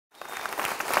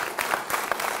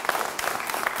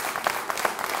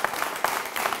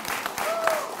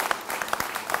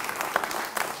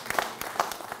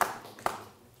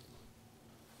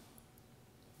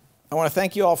want to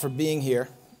thank you all for being here.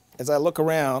 As I look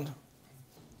around,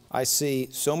 I see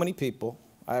so many people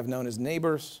I have known as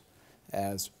neighbors,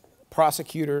 as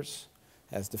prosecutors,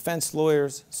 as defense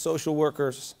lawyers, social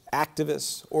workers,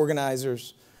 activists,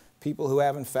 organizers, people who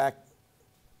have in fact,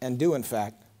 and do in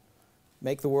fact,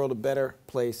 make the world a better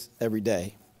place every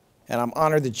day. And I'm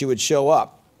honored that you would show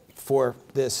up for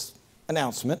this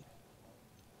announcement.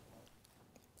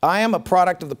 I am a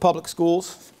product of the public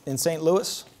schools in St.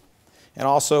 Louis and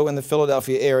also in the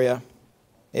Philadelphia area.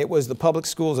 It was the public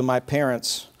schools and my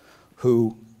parents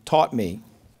who taught me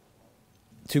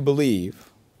to believe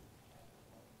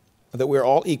that we're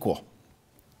all equal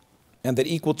and that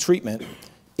equal treatment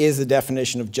is the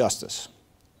definition of justice.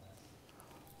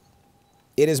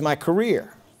 It is my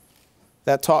career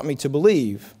that taught me to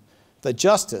believe that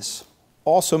justice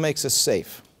also makes us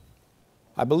safe.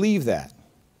 I believe that.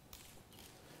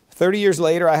 30 years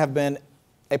later, I have been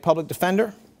a public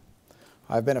defender.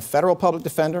 I've been a federal public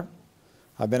defender.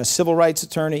 I've been a civil rights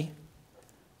attorney.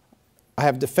 I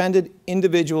have defended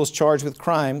individuals charged with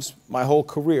crimes my whole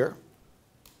career.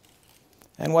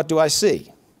 And what do I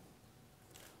see?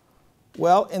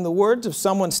 Well, in the words of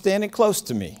someone standing close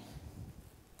to me,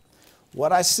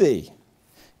 what I see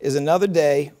is another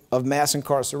day of mass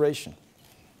incarceration.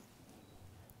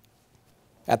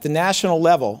 At the national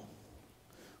level,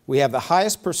 we have the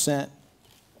highest percent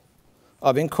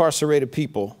of incarcerated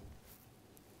people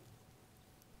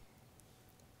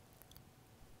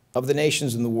of the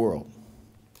nations in the world.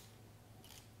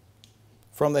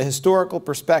 From the historical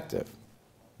perspective,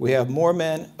 we have more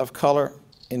men of color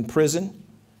in prison,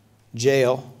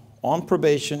 jail, on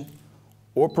probation,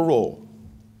 or parole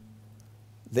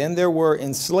than there were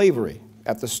in slavery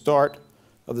at the start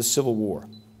of the Civil War.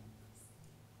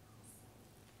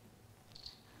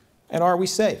 And are we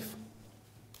safe?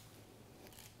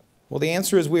 Well, the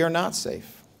answer is we are not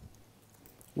safe.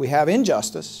 We have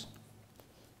injustice,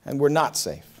 and we're not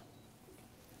safe.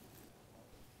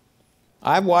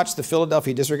 I've watched the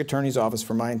Philadelphia District Attorney's Office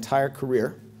for my entire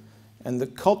career, and the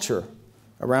culture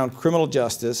around criminal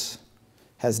justice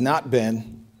has not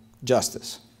been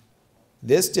justice.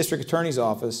 This District Attorney's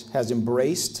Office has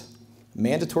embraced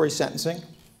mandatory sentencing,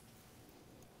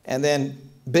 and then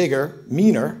bigger,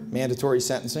 meaner mandatory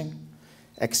sentencing,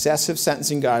 excessive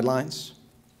sentencing guidelines,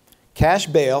 cash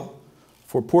bail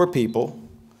for poor people,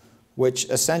 which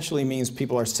essentially means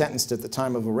people are sentenced at the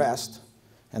time of arrest,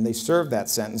 and they serve that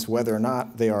sentence whether or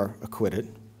not they are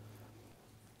acquitted.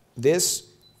 This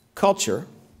culture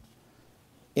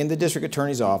in the District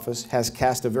Attorney's Office has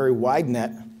cast a very wide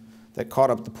net that caught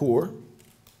up the poor,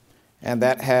 and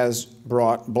that has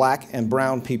brought black and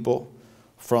brown people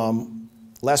from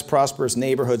less prosperous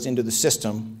neighborhoods into the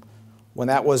system when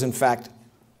that was in fact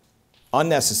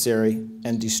unnecessary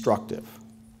and destructive.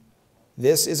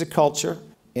 This is a culture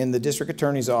in the District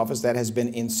Attorney's Office that has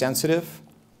been insensitive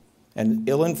and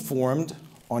ill-informed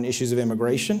on issues of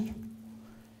immigration.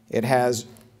 It has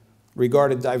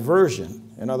regarded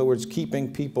diversion, in other words,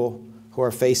 keeping people who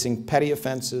are facing petty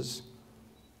offenses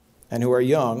and who are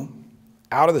young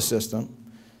out of the system.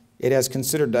 It has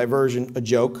considered diversion a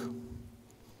joke.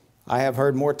 I have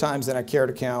heard more times than I care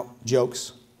to count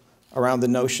jokes around the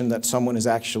notion that someone is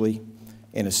actually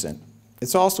innocent.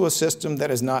 It's also a system that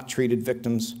has not treated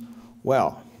victims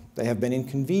well. They have been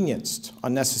inconvenienced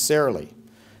unnecessarily.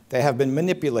 They have been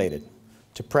manipulated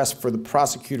to press for the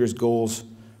prosecutor's goals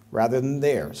rather than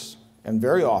theirs, and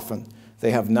very often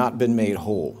they have not been made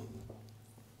whole.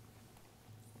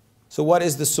 So what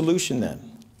is the solution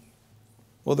then?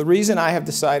 Well, the reason I have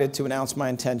decided to announce my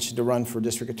intention to run for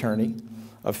District Attorney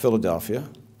of Philadelphia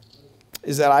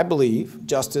is that I believe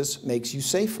justice makes you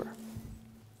safer.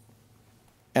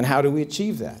 And how do we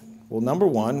achieve that? Well, number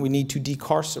one, we need to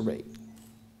decarcerate.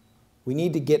 We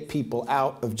need to get people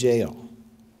out of jail.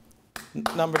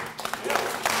 Number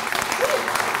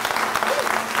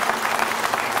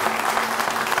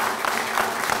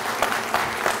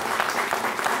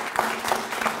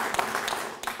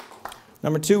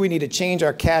two, we need to change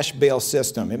our cash bail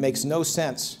system. It makes no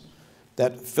sense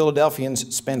that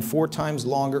Philadelphians spend 4 times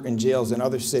longer in jails than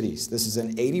other cities. This is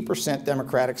an 80%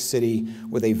 Democratic city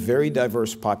with a very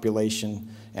diverse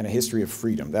population and a history of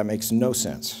freedom. That makes no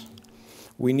sense.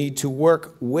 We need to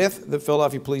work with the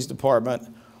Philadelphia Police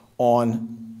Department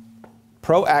on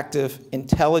proactive,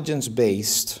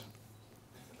 intelligence-based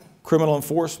criminal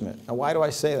enforcement. Now, why do I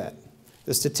say that?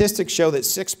 The statistics show that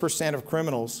 6% of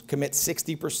criminals commit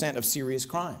 60% of serious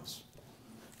crimes.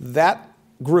 That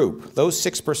group, those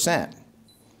 6%,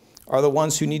 are the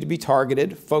ones who need to be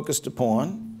targeted, focused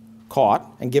upon,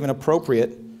 caught, and given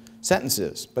appropriate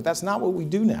sentences. But that's not what we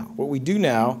do now. What we do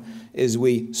now is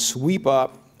we sweep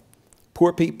up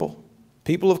poor people,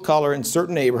 people of color in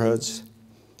certain neighborhoods,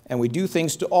 and we do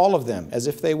things to all of them as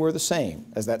if they were the same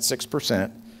as that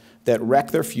 6% that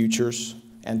wreck their futures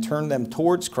and turn them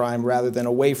towards crime rather than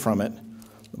away from it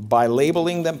by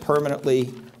labeling them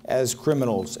permanently as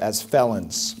criminals, as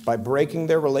felons, by breaking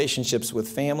their relationships with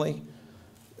family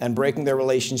and breaking their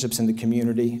relationships in the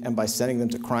community, and by sending them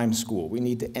to crime school. We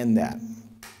need to end that.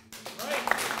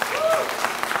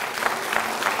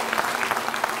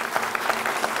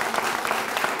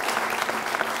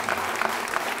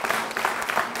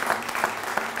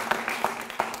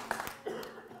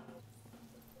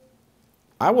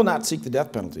 I will not seek the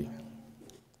death penalty.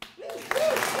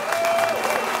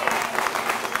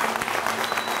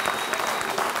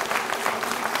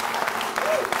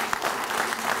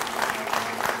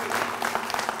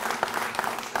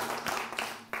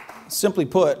 Simply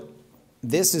put,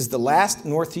 this is the last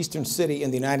northeastern city in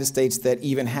the United States that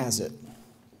even has it.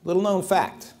 Little known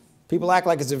fact. People act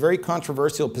like it's a very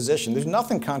controversial position. There's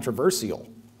nothing controversial.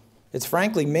 It's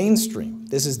frankly mainstream.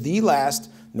 This is the last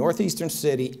northeastern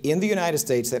city in the United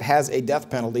States that has a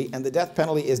death penalty, and the death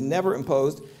penalty is never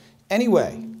imposed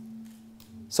anyway.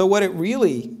 So what it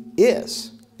really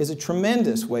is a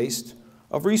tremendous waste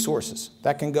of resources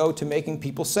that can go to making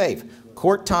people safe.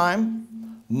 Court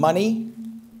time, money.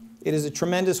 It is a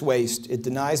tremendous waste. It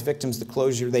denies victims the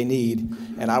closure they need,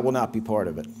 and I will not be part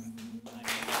of it.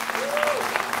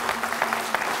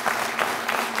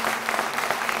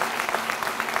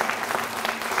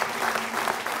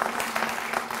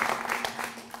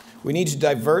 We need to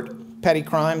divert petty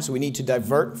crimes. We need to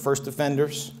divert first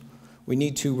offenders. We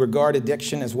need to regard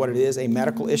addiction as what it is, a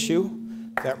medical issue.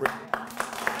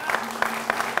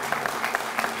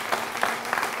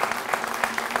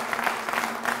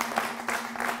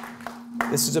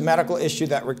 This is a medical issue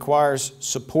that requires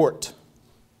support.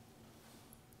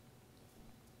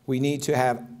 We need to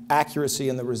have accuracy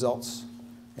in the results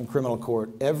in criminal court.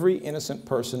 Every innocent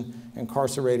person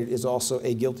incarcerated is also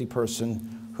a guilty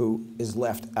person who is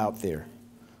left out there.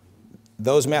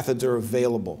 Those methods are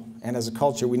available, and as a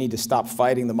culture, we need to stop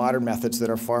fighting the modern methods that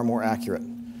are far more accurate.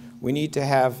 We need to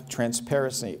have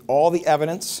transparency. All the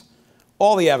evidence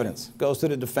goes to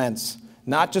the defense,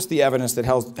 not just the evidence that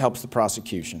helps the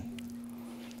prosecution.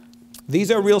 These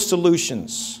are real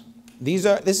solutions.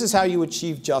 This is how you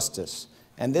achieve justice,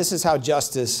 and this is how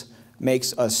justice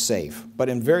makes us safe. But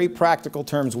in very practical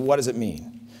terms, what does it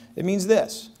mean? It means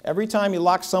this. Every time you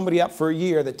lock somebody up for a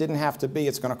year that didn't have to be,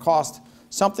 it's going to cost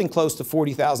something close to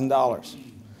 $40,000.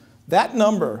 That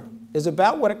number is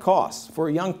about what it costs for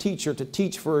a young teacher to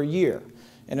teach for a year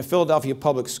in a Philadelphia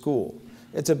public school.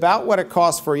 It's about what it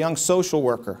costs for a young social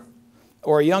worker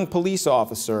or a young police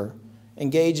officer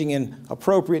engaging in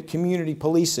appropriate community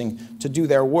policing to do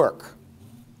their work.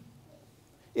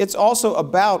 It's also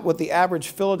about what the average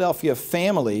Philadelphia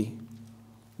family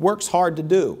works hard to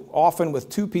do, often with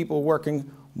two people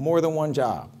working more than one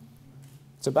job.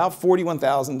 It's about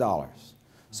 $41,000.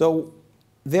 So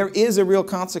there is a real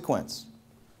consequence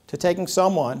to taking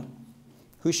someone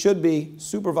who should be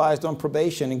supervised on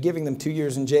probation and giving them 2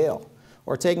 years in jail,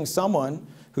 or taking someone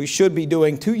who should be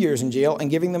doing 2 years in jail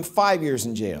and giving them 5 years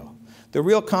in jail. The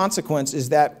real consequence is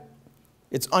that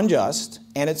it's unjust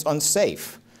and it's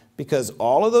unsafe, because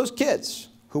all of those kids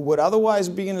who would otherwise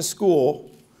be in a school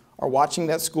are watching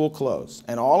that school close.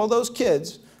 And all of those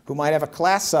kids who might have a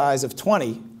class size of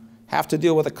 20 have to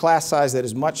deal with a class size that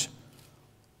is much,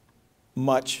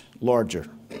 much larger.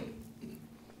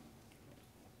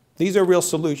 These are real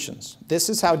solutions. This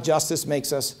is how justice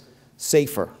makes us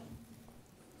safer.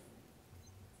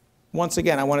 Once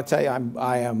again, I want to tell you,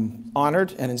 I am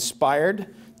honored and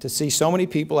inspired to see so many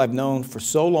people I've known for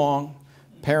so long,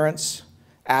 parents,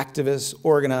 activists,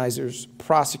 organizers,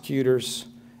 prosecutors,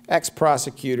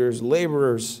 ex-prosecutors,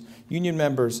 laborers, union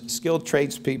members, skilled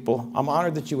tradespeople. I'm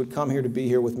honored that you would come here to be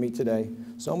here with me today.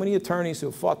 So many attorneys who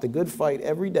have fought the good fight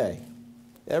every day,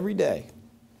 every day.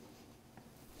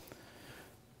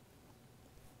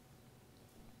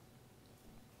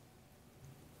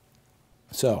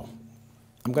 So,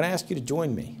 I'm going to ask you to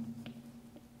join me.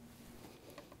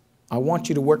 I want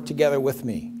you to work together with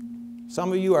me.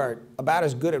 Some of you are about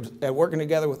as good at working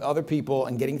together with other people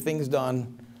and getting things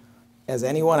done as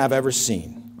anyone I've ever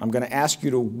seen. I'm going to ask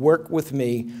you to work with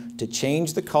me to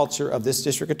change the culture of this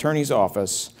district attorney's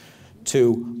office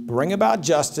to bring about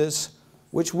justice,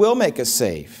 which will make us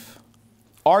safe.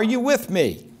 Are you with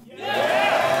me? Yes!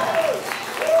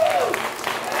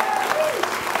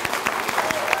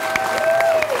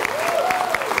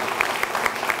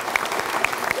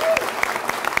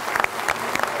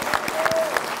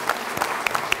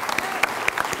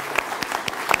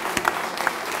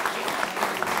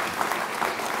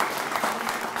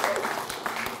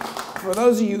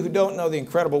 those of you who don't know the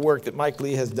incredible work that Mike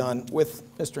Lee has done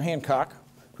with Mr. Hancock,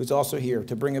 who's also here,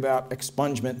 to bring about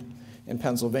expungement in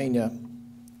Pennsylvania,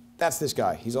 that's this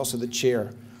guy. He's also the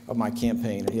chair of my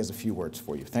campaign, and he has a few words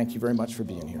for you. Thank you very much for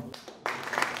being here.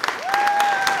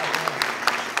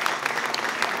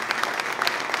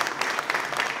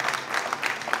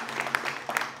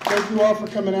 Thank you all for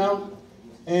coming out,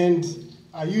 and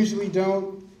I usually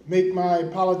don't make my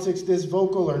politics this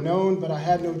vocal or known, but I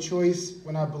had no choice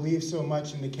when I believe so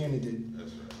much in the candidate.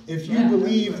 If you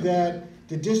believe that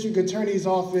the district attorney's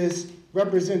office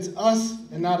represents us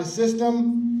and not a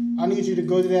system, I need you to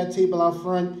go to that table out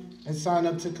front and sign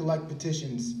up to collect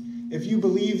petitions. If you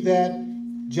believe that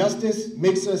justice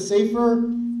makes us safer,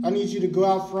 I need you to go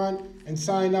out front and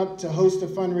sign up to host a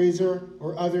fundraiser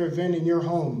or other event in your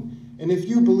home. And if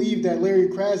you believe that Larry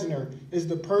Krasner is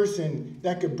the person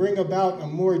that could bring about a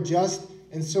more just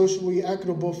and socially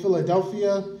equitable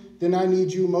Philadelphia, then I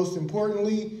need you, most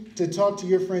importantly, to talk to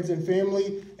your friends and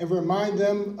family and remind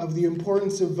them of the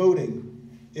importance of voting.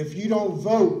 If you don't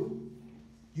vote,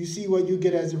 you see what you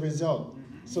get as a result.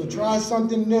 So try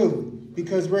something new,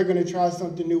 because we're going to try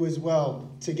something new as well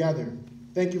together.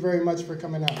 Thank you very much for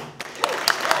coming out.